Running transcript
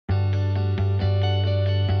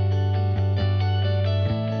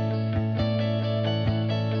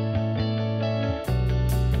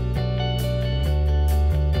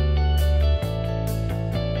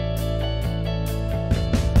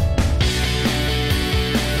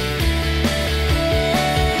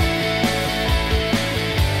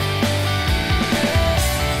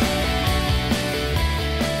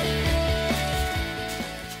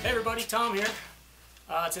Tom here.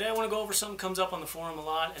 Today I want to go over something that comes up on the forum a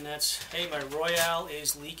lot, and that's, hey, my Royale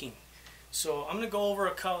is leaking. So I'm going to go over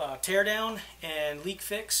a tear down and leak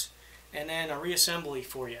fix, and then a reassembly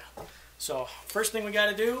for you. So first thing we got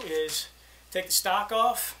to do is take the stock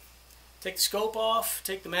off, take the scope off,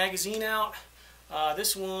 take the magazine out.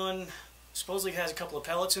 This one supposedly has a couple of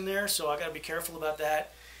pellets in there, so I got to be careful about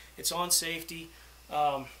that. It's on safety.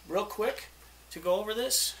 Real quick to go over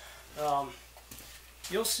this.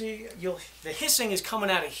 You'll see the hissing is coming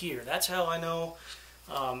out of here. That's how I know.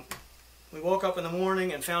 We woke up in the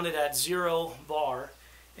morning and found it at 0 bar,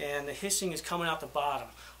 and the hissing is coming out the bottom.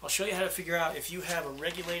 I'll show you how to figure out if you have a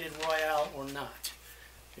regulated Royale or not.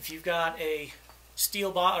 If you've got a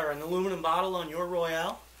steel bottle or an aluminum bottle on your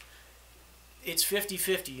Royale, it's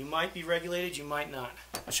 50-50. You might be regulated, you might not.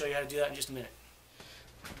 I'll show you how to do that in just a minute.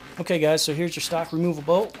 Okay guys, so here's your stock removal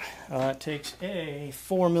bolt. It takes a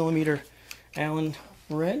 4mm Allen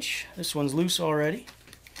wrench. This one's loose already.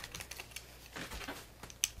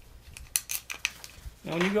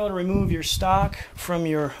 Now when you go to remove your stock from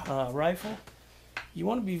your rifle, you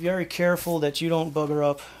want to be very careful that you don't bugger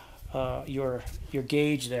up your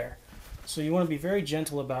gauge there. So you want to be very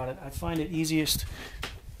gentle about it. I find it easiest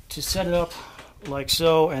to set it up like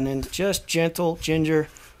so, and then just gentle ginger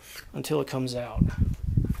until it comes out.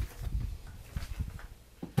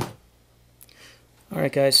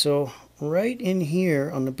 Alright guys, so right in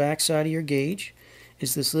here on the back side of your gauge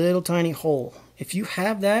is this little tiny hole. If you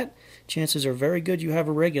have that, chances are very good you have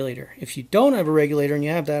a regulator. If you don't have a regulator and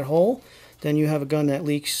you have that hole, then you have a gun that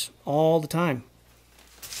leaks all the time.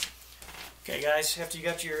 Okay guys, after you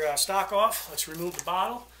got your stock off, let's remove the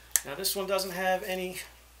bottle. Now this one doesn't have any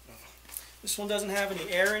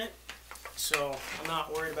air in it, so I'm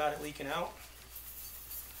not worried about it leaking out.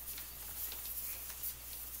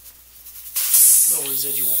 No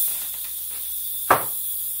residual.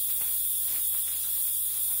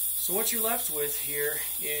 So what you're left with here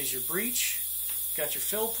is your breech. You got your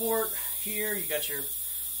fill port here, you got your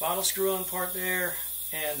bottle screw on part there,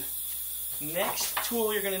 and next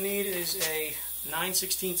tool you're going to need is a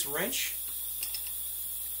 9/16 wrench.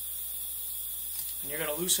 And you're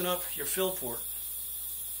going to loosen up your fill port.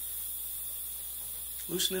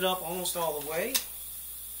 Loosen it up almost all the way.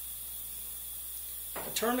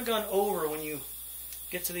 Turn the gun over when you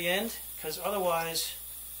get to the end, because otherwise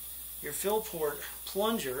your fill port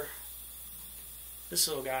plunger, this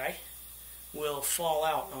little guy, will fall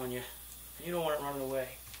out on you, and you don't want it running away.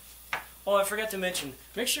 Oh, I forgot to mention,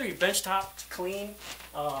 make sure your bench top's clean.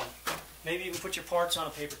 Maybe even put your parts on a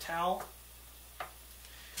paper towel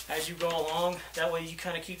as you go along. That way you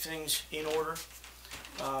kind of keep things in order.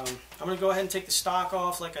 I'm going to go ahead and take the stock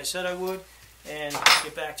off like I said I would, and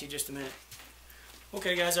get back to you in just a minute.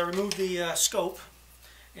 Okay guys, I removed the scope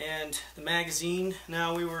and the magazine.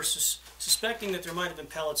 Now we were suspecting that there might have been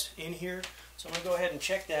pellets in here, so I'm going to go ahead and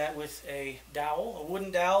check that with a dowel. A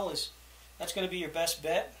wooden dowel that's going to be your best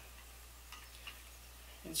bet.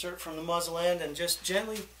 Insert from the muzzle end and just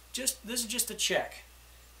gently, this is just a check.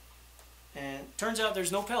 And turns out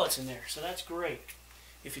there's no pellets in there, so that's great.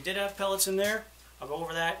 If you did have pellets in there, I'll go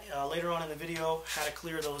over that later on in the video, how to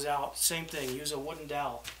clear those out. Same thing, use a wooden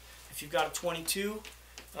dowel. If you've got a 22,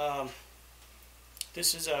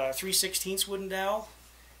 this is a 3/16 wooden dowel.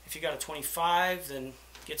 If you got a 25, then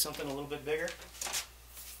get something a little bit bigger.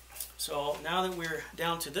 So now that we're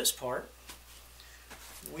down to this part,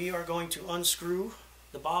 we are going to unscrew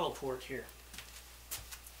the bottle port here.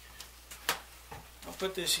 I'll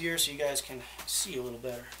put this here so you guys can see a little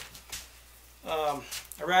better. I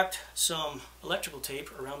wrapped some electrical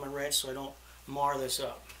tape around my wrench so I don't mar this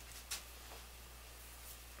up.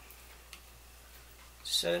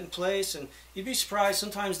 Set it in place, and you'd be surprised,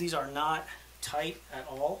 sometimes these are not tight at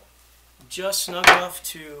all. Just snug enough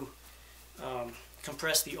to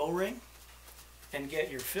compress the O-ring and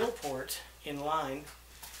get your fill port in line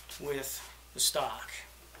with the stock.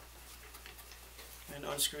 And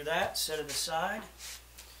unscrew that, set it aside.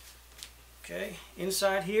 Okay,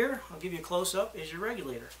 inside here, I'll give you a close-up, is your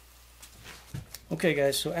regulator. Okay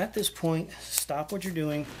guys, so at this point, stop what you're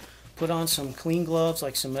doing. Put on some clean gloves,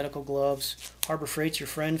 like some medical gloves. Harbor Freight's your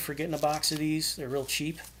friend for getting a box of these. They're real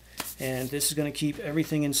cheap. And this is going to keep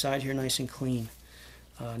everything inside here nice and clean.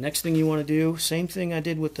 Next thing you want to do, same thing I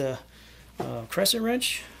did with the crescent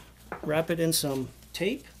wrench. Wrap it in some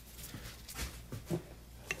tape.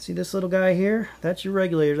 See this little guy here? That's your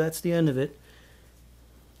regulator. That's the end of it.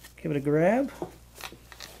 Give it a grab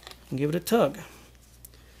and give it a tug.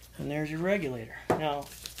 And there's your regulator. Now,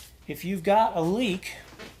 if you've got a leak,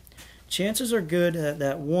 chances are good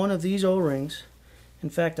that one of these O-rings, in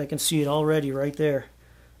fact I can see it already right there,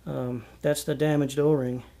 that's the damaged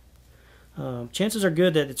O-ring, chances are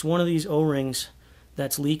good that it's one of these O-rings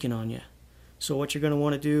that's leaking on you. So what you're going to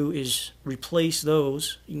want to do is replace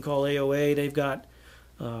those. You can call AOA. They've got,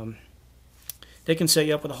 they can set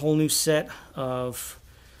you up with a whole new set of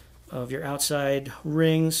your outside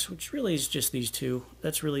rings, which really is just these two.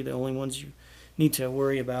 That's really the only ones you need to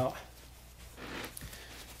worry about.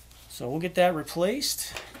 So we'll get that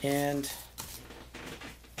replaced, and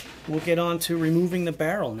we'll get on to removing the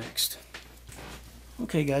barrel next.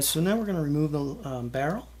 Okay guys, so now we're going to remove the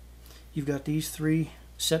barrel. You've got these 3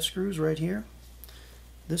 set screws right here.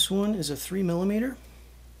 This one is a 3mm.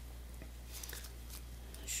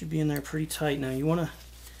 Should be in there pretty tight. Now you want to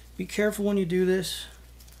be careful when you do this.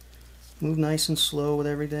 Move nice and slow with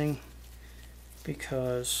everything,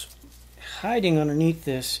 because hiding underneath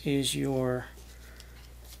this is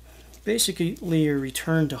basically your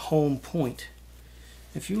return to home point.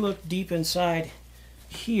 If you look deep inside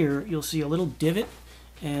here, you'll see a little divot,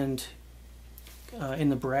 and in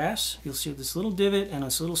the brass you'll see this little divot and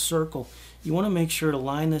this little circle. You want to make sure to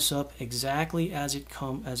line this up exactly as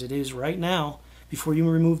it is right now before you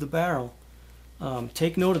remove the barrel.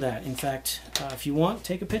 Take note of that. In fact, if you want,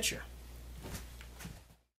 take a picture.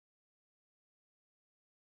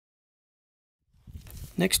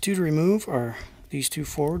 Next two to remove are these 2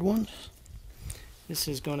 forward ones. This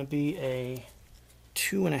is going to be a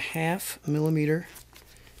 2.5mm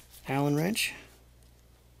Allen wrench.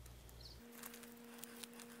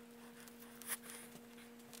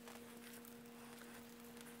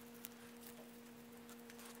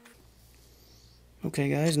 Okay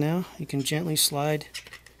guys, now you can gently slide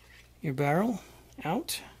your barrel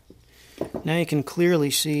out. Now you can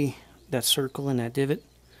clearly see that circle and that divot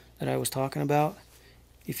that I was talking about.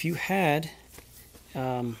 If you had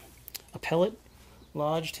a pellet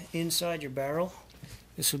lodged inside your barrel,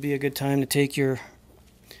 this would be a good time to take your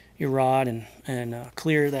rod and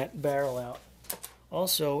clear that barrel out.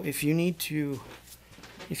 Also, if you need to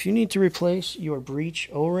replace your breech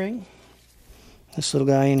O-ring, this little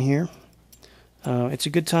guy in here, it's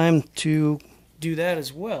a good time to do that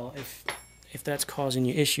as well if that's causing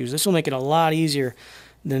you issues. This will make it a lot easier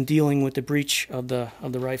than dealing with the breech of the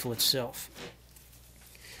rifle itself.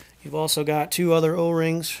 You've also got 2 other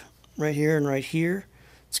O-rings right here and right here.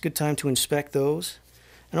 It's a good time to inspect those.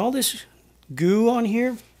 And all this goo on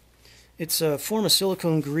here, it's a form of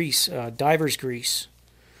silicone grease, diver's grease.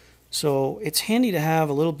 So it's handy to have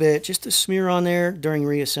a little bit just to smear on there during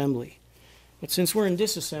reassembly. But since we're in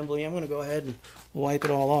disassembly, I'm going to go ahead and wipe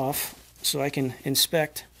it all off so I can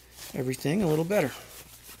inspect everything a little better.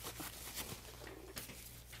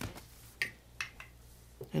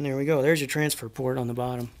 And there we go. There's your transfer port on the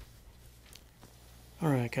bottom.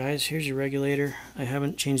 Alright guys, here's your regulator. I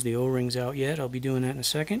haven't changed the O-rings out yet. I'll be doing that in a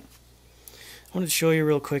second. I wanted to show you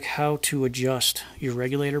real quick how to adjust your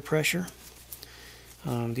regulator pressure.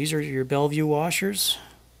 These are your Belleville washers,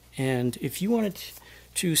 and if you wanted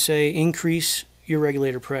to say increase your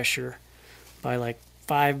regulator pressure by like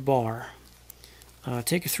 5 bar,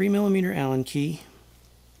 take a 3mm Allen key,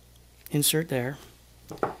 insert there,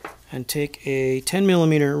 and take a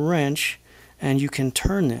 10mm wrench, and you can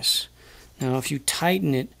turn this. Now if you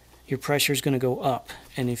tighten it, your pressure is going to go up,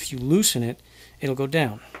 and if you loosen it, it'll go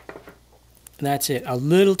down. And that's it. A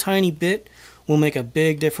little tiny bit will make a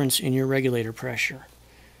big difference in your regulator pressure.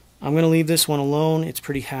 I'm going to leave this one alone. It's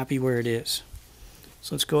pretty happy where it is.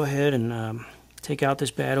 So let's go ahead and take out this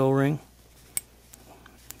bad O-ring.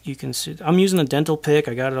 You can see I'm using a dental pick.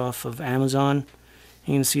 I got it off of Amazon.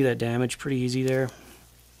 You can see that damage pretty easy there.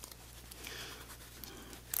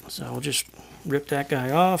 So I'll just rip that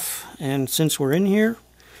guy off, and since we're in here,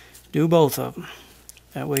 do both of them.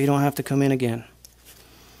 That way you don't have to come in again.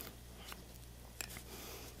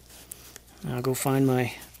 I'll go find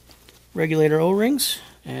my regulator O-rings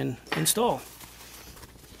and install.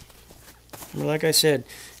 Like I said,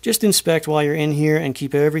 just inspect while you're in here and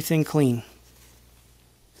keep everything clean.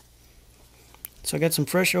 So I got some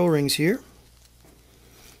fresh O-rings here.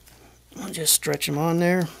 I'll just stretch them on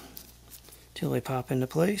there till they pop into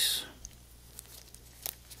place.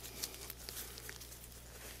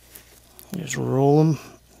 Just roll them,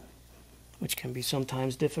 which can be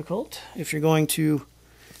sometimes difficult. If you're going to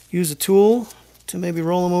use a tool to maybe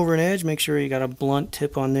roll them over an edge, make sure you got a blunt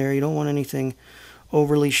tip on there. You don't want anything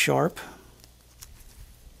overly sharp.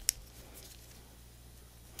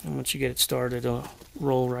 And once you get it started, it'll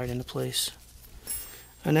roll right into place.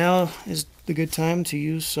 And now is the good time to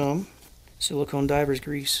use some silicone diver's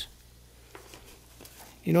grease.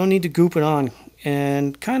 You don't need to goop it on,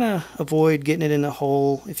 and kind of avoid getting it in the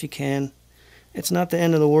hole if you can. It's not the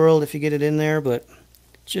end of the world if you get it in there, but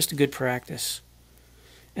it's just a good practice.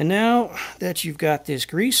 And now that you've got this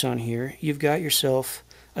grease on here, you've got yourself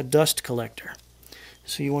a dust collector.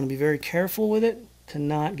 So you want to be very careful with it to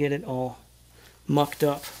not get it all mucked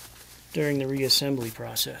up during the reassembly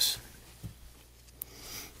process.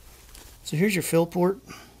 So here's your fill port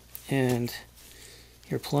and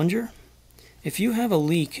your plunger. If you have a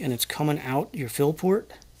leak and it's coming out your fill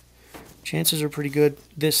port, chances are pretty good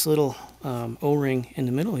this little O-ring in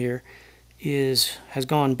the middle here has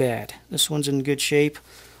gone bad. This one's in good shape.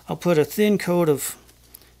 I'll put a thin coat of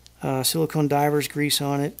silicone diver's grease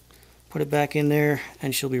on it, put it back in there,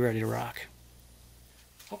 and she'll be ready to rock.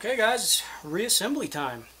 Okay guys, it's reassembly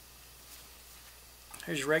time.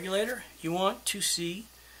 Here's your regulator. You want to see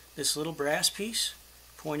this little brass piece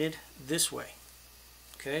pointed this way.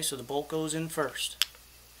 Okay, so the bolt goes in first.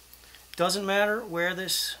 Doesn't matter where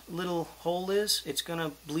this little hole is, it's going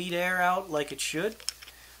to bleed air out like it should,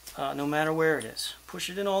 no matter where it is. Push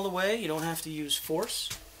it in all the way, you don't have to use force,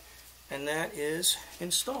 and that is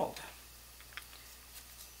installed.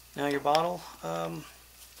 Now your bottle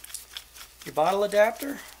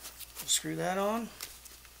adapter, screw that on.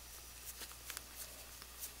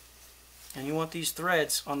 And you want these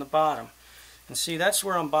threads on the bottom. And see, that's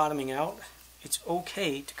where I'm bottoming out. It's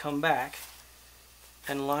okay to come back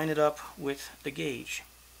and line it up with the gauge.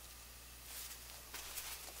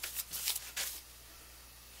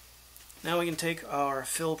 Now we can take our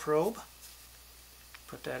fill probe,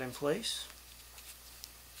 put that in place.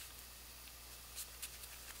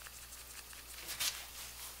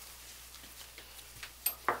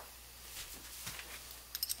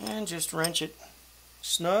 And just wrench it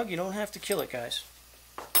snug. You don't have to kill it, guys.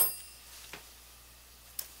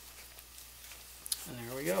 And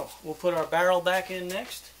there we go. We'll put our barrel back in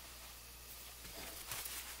next.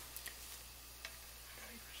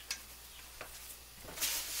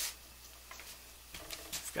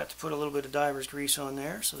 Forgot to put a little bit of diver's grease on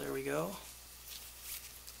there, so there we go.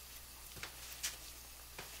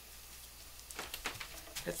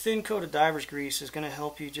 That thin coat of diver's grease is going to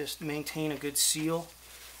help you just maintain a good seal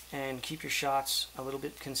and keep your shots a little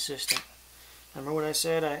bit consistent. Remember what I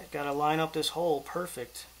said? I got to line up this hole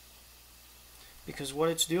perfect, because what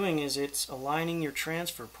it's doing is it's aligning your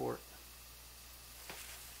transfer port.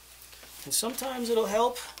 And sometimes it'll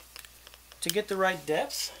help to get the right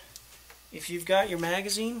depth. If you've got your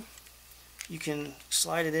magazine, you can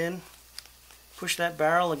slide it in, push that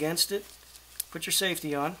barrel against it, put your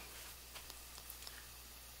safety on,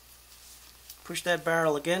 push that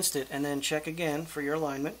barrel against it, and then check again for your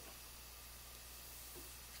alignment.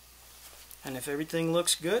 And if everything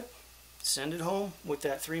looks good, send it home with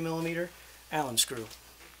that 3mm Allen screw.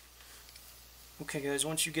 Okay guys,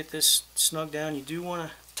 once you get this snug down, you do want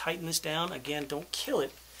to tighten this down. Again, don't kill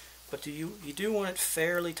it, but you do want it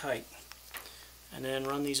fairly tight. And then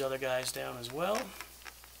run these other guys down as well.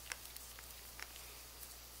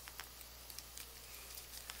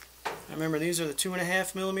 Remember, these are the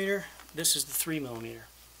 2.5mm. This is the 3mm.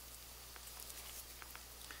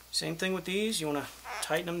 Same thing with these. You want to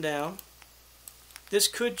tighten them down. This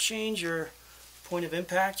could change your point of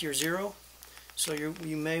impact, your zero. So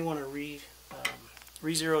you may want to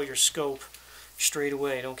re-zero your scope straight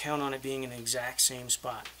away. Don't count on it being in the exact same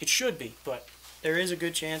spot. It should be, but there is a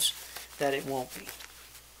good chance that it won't be.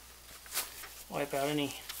 Wipe out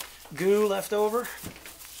any goo left over.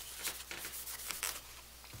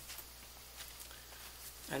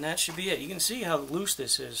 And that should be it. You can see how loose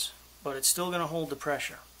this is, but it's still going to hold the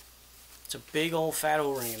pressure. It's a big old fat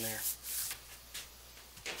O-ring in there.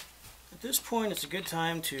 At this point, it's a good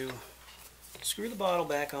time to screw the bottle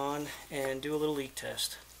back on and do a little leak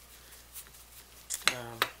test.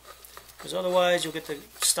 Because otherwise you'll get the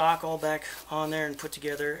stock all back on there and put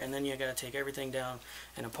together, and then you got to take everything down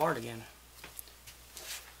and apart again.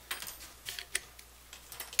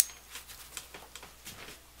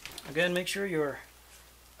 Again, make sure you've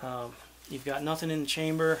got nothing in the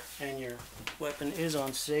chamber and your weapon is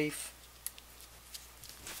on safe.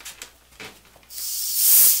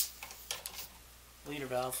 Bleeder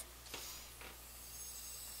valve.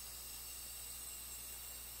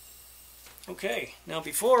 Okay, now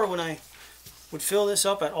before, when I would fill this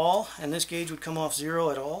up at all and this gauge would come off zero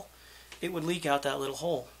at all, it would leak out that little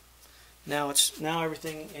hole. Now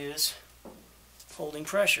everything is holding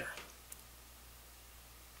pressure.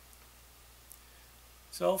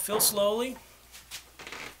 So fill slowly.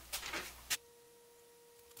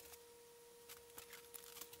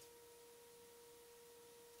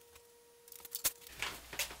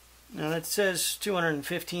 Now that says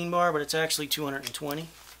 215 bar, but it's actually 220.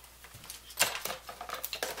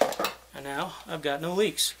 And now I've got no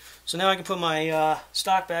leaks. So now I can put my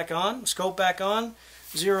stock back on, scope back on,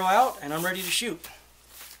 zero out, and I'm ready to shoot.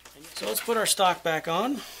 So let's put our stock back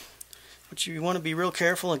on, which you want to be real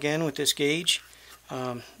careful again with this gauge.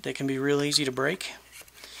 They can be real easy to break.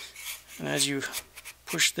 And as you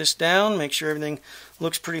push this down, make sure everything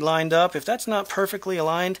looks pretty lined up. If that's not perfectly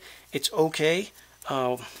aligned, it's okay.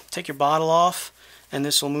 Take your bottle off and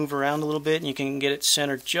this will move around a little bit and you can get it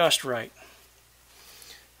centered just right.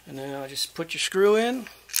 And now just put your screw in,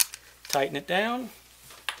 tighten it down,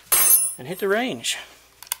 and hit the range.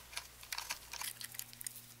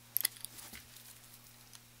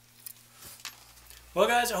 Well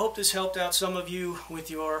guys, I hope this helped out some of you with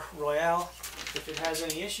your Royale. If it has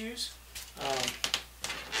any issues,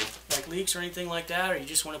 like leaks or anything like that, or you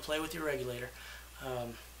just want to play with your regulator,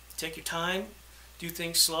 take your time, do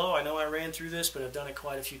things slow. I know I ran through this, but I've done it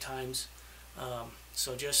quite a few times.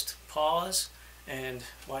 So just pause and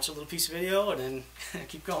watch a little piece of video and then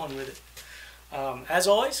keep going with it. As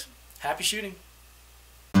always, happy shooting.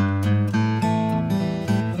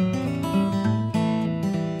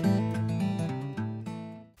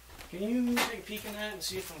 Can you take a peek in that and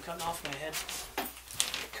see if I'm cutting off my head?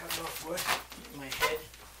 Cutting off what? My head.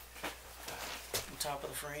 On top of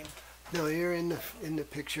the frame. No, you're in the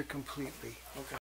picture completely. Okay.